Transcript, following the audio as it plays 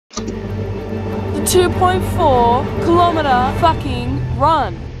the 2.4 kilometer fucking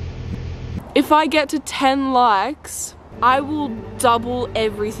run. If I get to 10 likes, I will double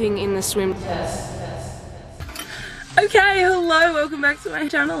everything in the swim test. Okay, hello, welcome back to my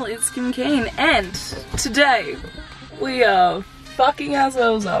channel. It's Kim Keen, and today we are fucking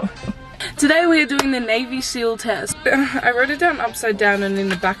ourselves up. Today we are doing the Navy SEAL test. I wrote it down upside down and in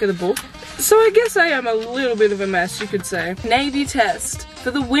the back of the book, so I guess I am a little bit of a mess, you could say. Navy test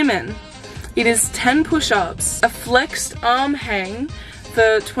for the women. It is 10 push-ups, a flexed arm hang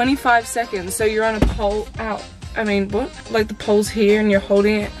for 25 seconds. So you're on a pole out. I mean, what? Like the pole's here and you're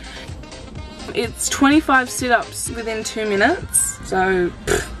holding it. It's 25 sit-ups within 2 minutes. So,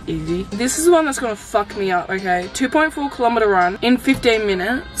 easy. This is the one that's gonna fuck me up, okay? 2.4 kilometer run in 15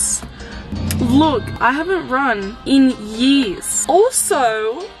 minutes. Look, I haven't run in years.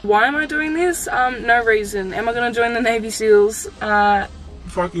 Also, why am I doing this? No reason. Am I gonna join the Navy SEALs?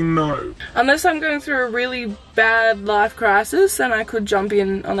 Fucking no. Unless I'm going through a really bad life crisis, then I could jump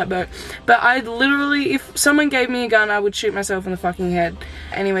in on that boat. But I literally, if someone gave me a gun, I would shoot myself in the fucking head.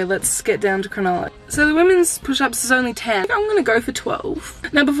 Anyway, let's get down to chronology. So the women's push-ups is only 10. I'm gonna go for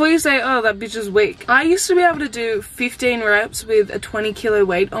 12. Now before you say, oh, that bitch is weak, I used to be able to do 15 reps with a 20 kilo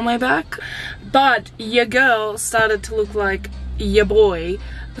weight on my back, but your girl started to look like your boy.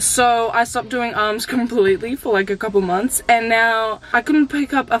 So I stopped doing arms completely for like a couple months, and now I couldn't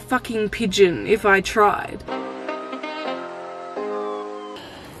pick up a fucking pigeon if I tried.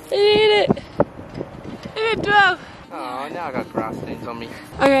 I need it. I got 12. Oh, now I got grass stains on me.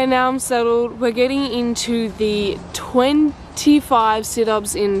 Okay, now I'm settled. We're getting into the 25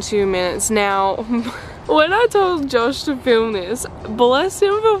 sit-ups in 2 minutes. Now, when I told Josh to film this, bless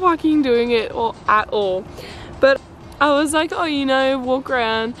him for fucking doing it at all. But I was like, oh, you know, walk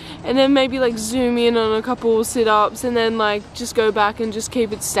around and then maybe like zoom in on a couple sit-ups and then like just go back and just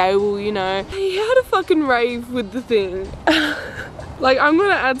keep it stable, you know. He had a fucking rave with the thing. Like, I'm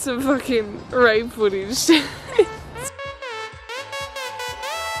gonna add some fucking rave footage to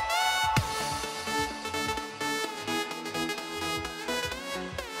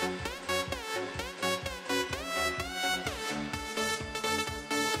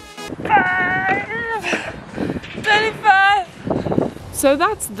So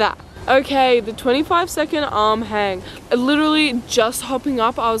that's that. Okay, the 25-second arm hang. Literally just hopping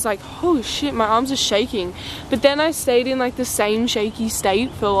up, I was like, holy shit, my arms are shaking. But then I stayed in like the same shaky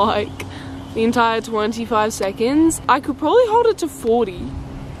state for like the entire 25 seconds. I could probably hold it to 40.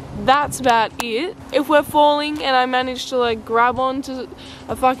 That's about it. If we're falling and I manage to like grab onto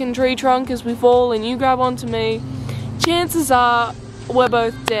a fucking tree trunk as we fall and you grab onto me, chances are we're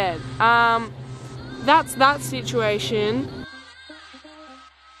both dead. That's that situation.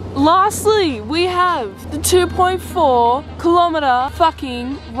 Lastly, we have the 2.4 kilometer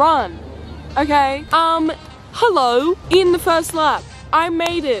fucking run. Okay, hello. In the first lap, I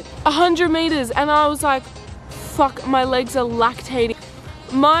made it 100 meters and I was like, fuck, my legs are lactating.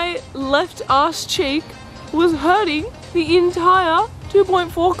 My left ass cheek was hurting the entire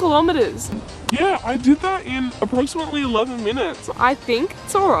 2.4 kilometers. Yeah, I did that in approximately 11 minutes. I think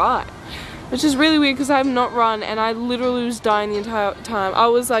it's alright. Which is really weird because I have not run and I literally was dying the entire time. I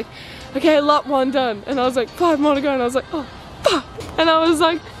was like, okay, lap 1 done. And I was like, 5 more to go. And I was like, oh, fuck. And I was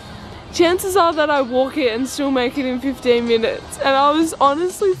like, chances are that I walk it and still make it in 15 minutes. And I was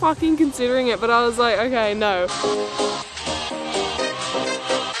honestly fucking considering it, but I was like, okay, no.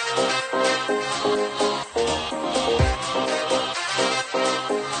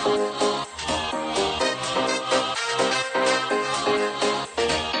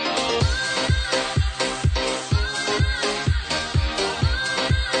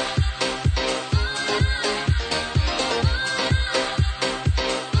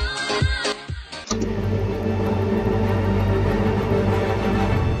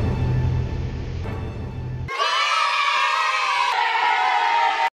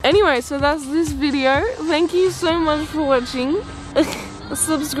 Anyway, so that's this video. Thank you so much for watching.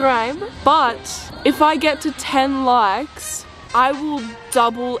 Subscribe. But if I get to 10 likes, I will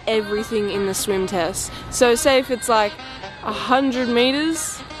double everything in the swim test. So say if it's like 100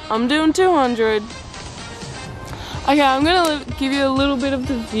 meters, I'm doing 200. Okay, I'm gonna give you a little bit of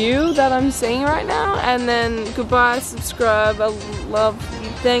the view that I'm seeing right now, and then goodbye, subscribe, I love you,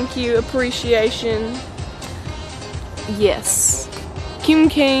 thank you, appreciation. Yes. Kim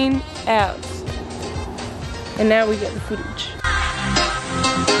Keen out. And now we get the footage.